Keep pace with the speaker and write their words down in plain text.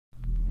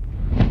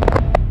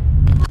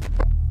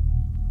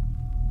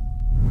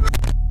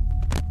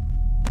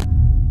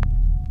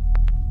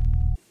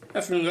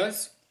Afternoon,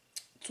 guys.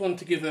 Just wanted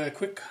to give a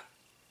quick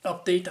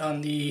update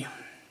on the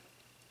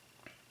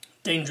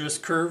dangerous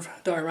curve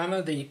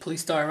diorama, the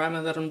police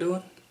diorama that I'm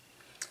doing.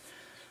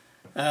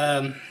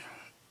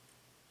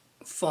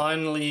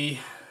 Finally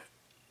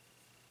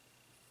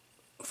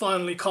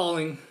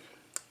calling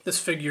this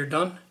figure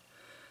done.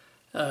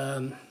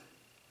 Being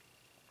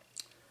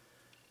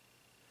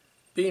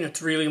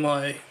it's really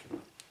my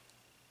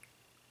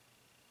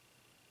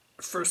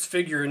first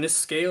figure in this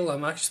scale,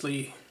 I'm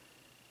actually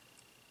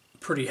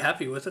pretty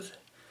happy with it.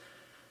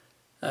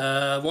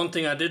 One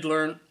thing I did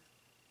learn,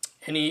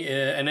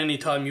 any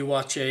time you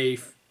watch a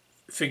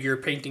figure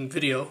painting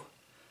video,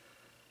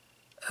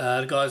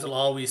 the guys will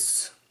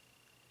always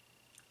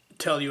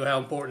tell you how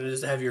important it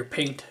is to have your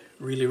paint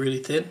really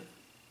thin,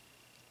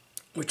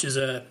 which is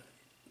a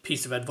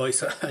piece of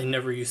advice I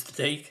never used to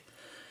take.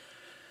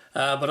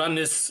 But on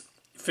this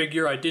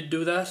figure I did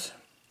do that,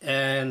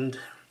 and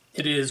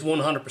it is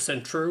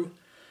 100% true.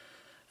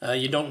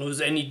 You don't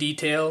lose any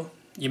detail.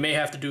 You may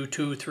have to do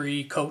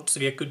 2-3 coats to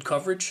get good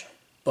coverage,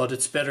 but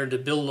it's better to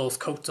build those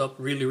coats up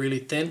really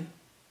thin.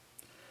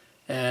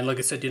 And like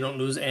I said, you don't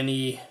lose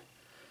any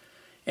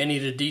of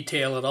the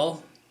detail at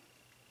all.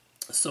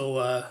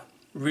 So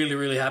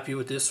really happy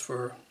with this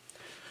for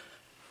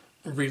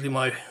really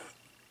my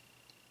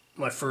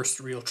first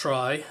real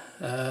try.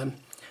 The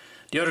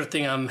other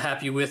thing I'm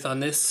happy with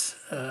on this,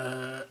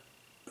 I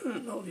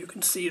don't know if you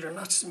can see it or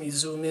not, just let me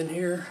zoom in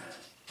here.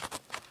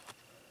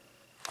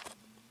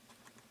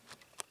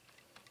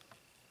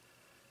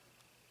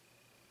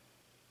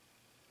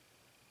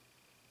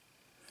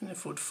 And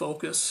if it would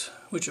focus,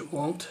 which it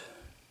won't.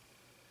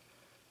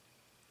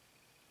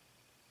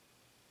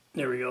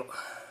 There we go.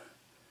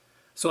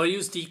 So I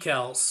used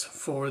decals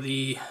for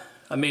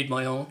I made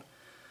my own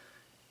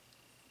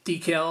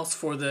decals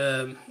for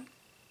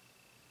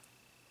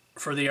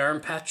the arm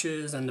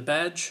patches and the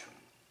badge,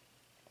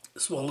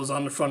 as well as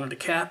on the front of the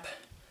cap.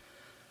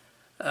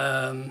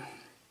 And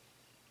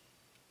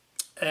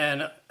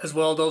as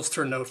well, those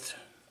turned out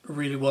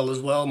really well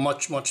as well,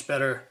 much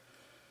better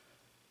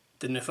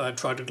than if I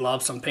tried to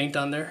glob some paint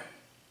on there.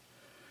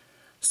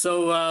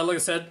 So like I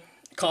said,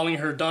 calling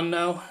her done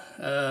now,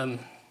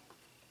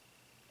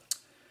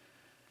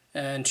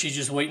 and she's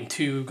just waiting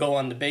to go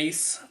on the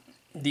base.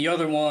 The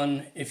other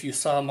one, if you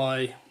saw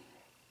my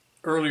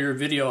earlier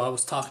video, I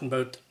was talking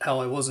about how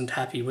I wasn't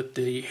happy with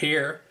the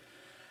hair.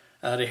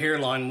 The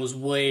hairline was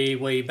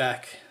way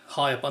back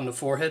high up on the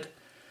forehead,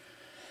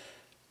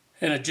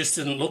 and it just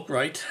didn't look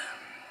right.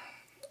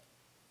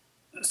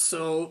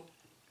 So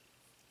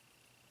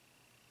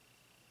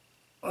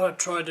what I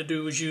tried to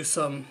do was use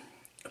some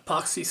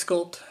epoxy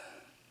sculpt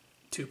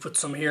to put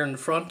some hair in the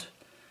front.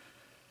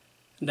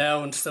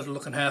 Now, instead of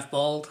looking half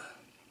bald,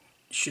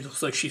 she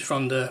looks like she's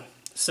from the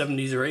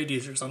 70s or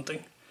 80s or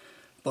something.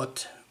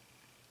 But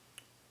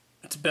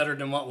it's better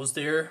than what was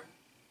there.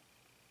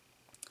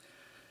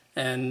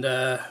 And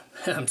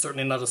I'm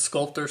certainly not a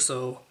sculptor,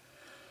 so...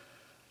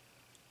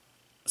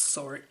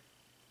 Certainly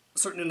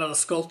not a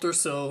sculptor,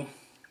 so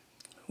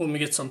when we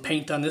get some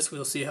paint on this,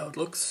 we'll see how it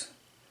looks.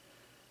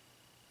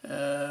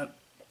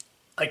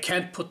 I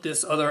can't put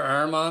this other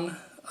arm on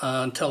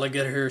until I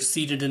get her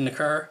seated in the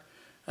car.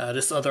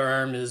 This other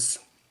arm is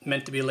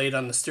meant to be laid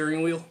on the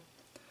steering wheel.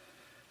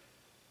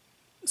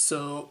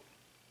 So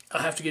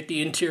I have to get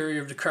the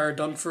interior of the car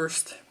done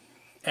first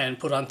and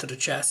put onto the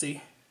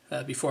chassis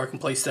before I can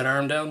place that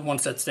arm down.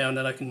 Once that's down,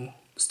 then I can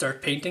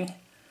start painting.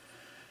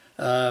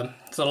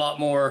 There's a lot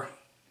more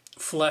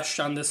flesh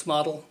on this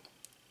model,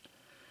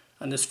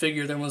 on this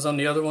figure, than was on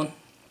the other one.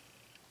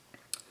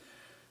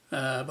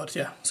 But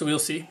yeah, so we'll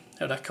see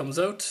how that comes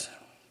out.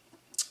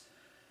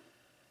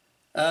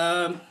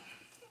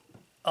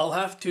 I'll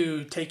have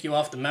to take you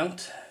off the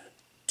mount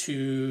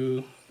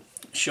to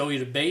show you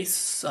the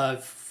base. I've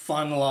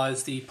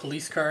finalized the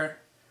police car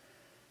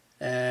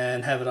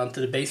and have it onto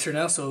the baser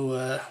now,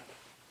 so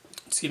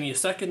just give me a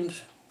second,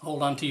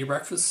 hold on to your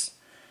breakfast.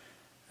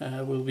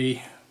 We'll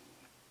be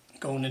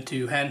going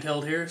into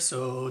handheld here,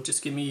 so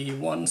just give me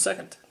 1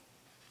 second.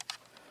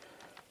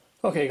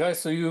 Okay guys,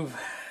 so you've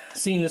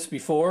seen this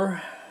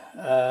before,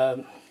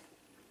 the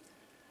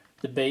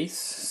base.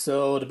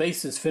 So the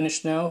base is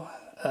finished now.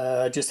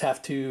 I just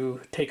have to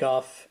take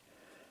off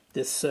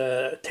this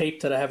tape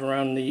that I have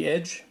around the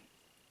edge.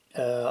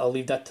 I'll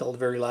leave that till the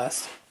very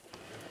last.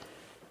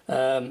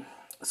 So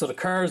the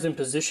car is in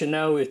position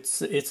now.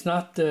 It's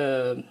not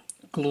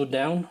glued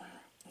down.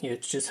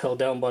 It's just held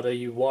down by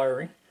the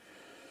wiring.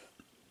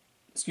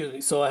 Excuse me.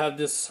 So I have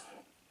this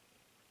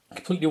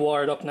completely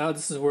wired up now.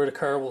 This is where the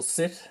car will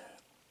sit.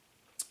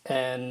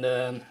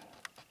 And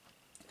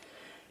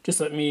just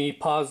let me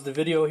pause the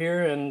video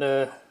here and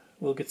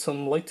we'll get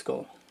some lights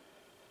going.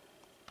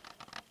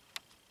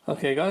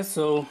 Okay guys,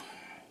 so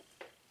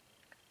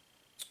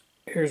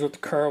here's what the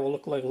car will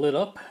look like lit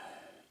up.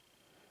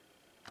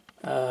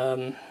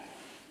 There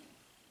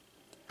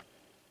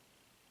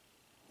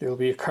will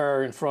be a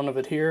car in front of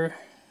it here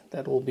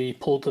that will be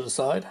pulled to the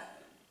side.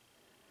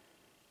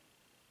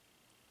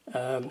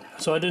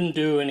 So I didn't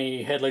do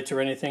any headlights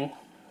or anything.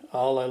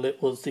 All I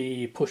lit was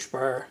the push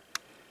bar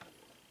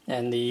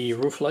and the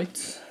roof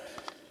lights.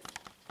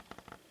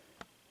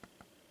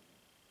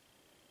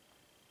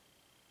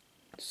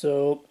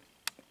 So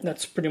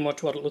that's pretty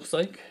much what it looks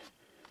like.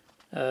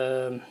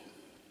 So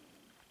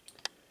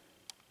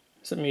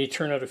let me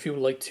turn out a few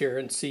lights here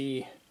and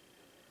see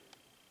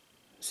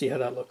how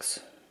that looks.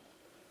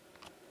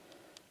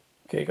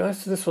 Okay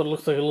guys, so this one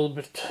looks like a little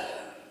bit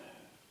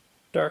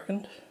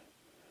darkened.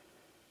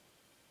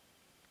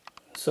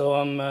 So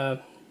I'm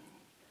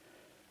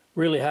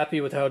really happy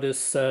with how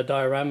this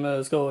diorama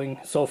is going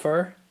so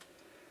far.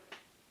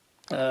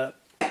 That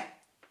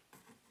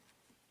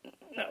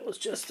was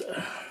just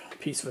a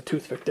piece of a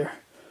toothpick there.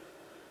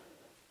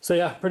 So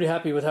yeah, pretty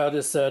happy with how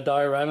this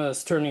diorama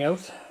is turning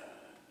out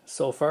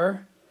so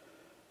far.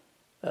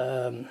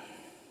 Like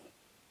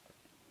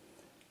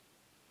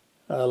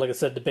I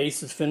said, the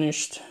base is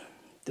finished,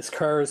 this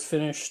car is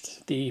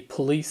finished, the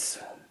police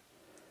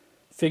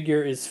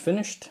figure is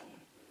finished.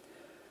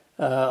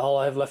 All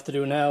I have left to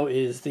do now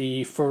is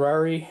the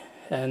Ferrari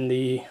and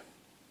the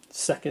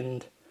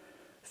second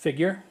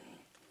figure.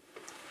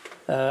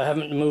 I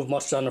haven't moved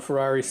much on the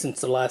Ferrari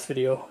since the last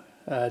video,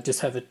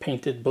 just have it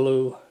painted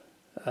blue.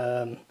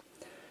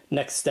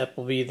 Next step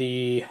will be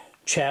the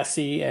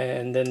chassis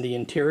and then the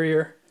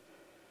interior.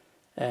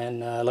 And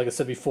like I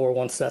said before,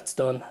 once that's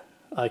done,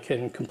 I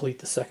can complete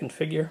the second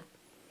figure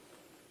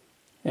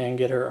and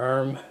get her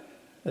arm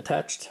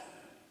attached.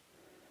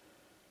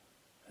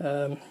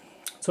 So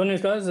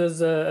anyways guys,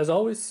 as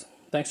always,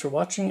 thanks for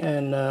watching,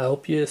 and I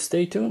hope you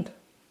stay tuned.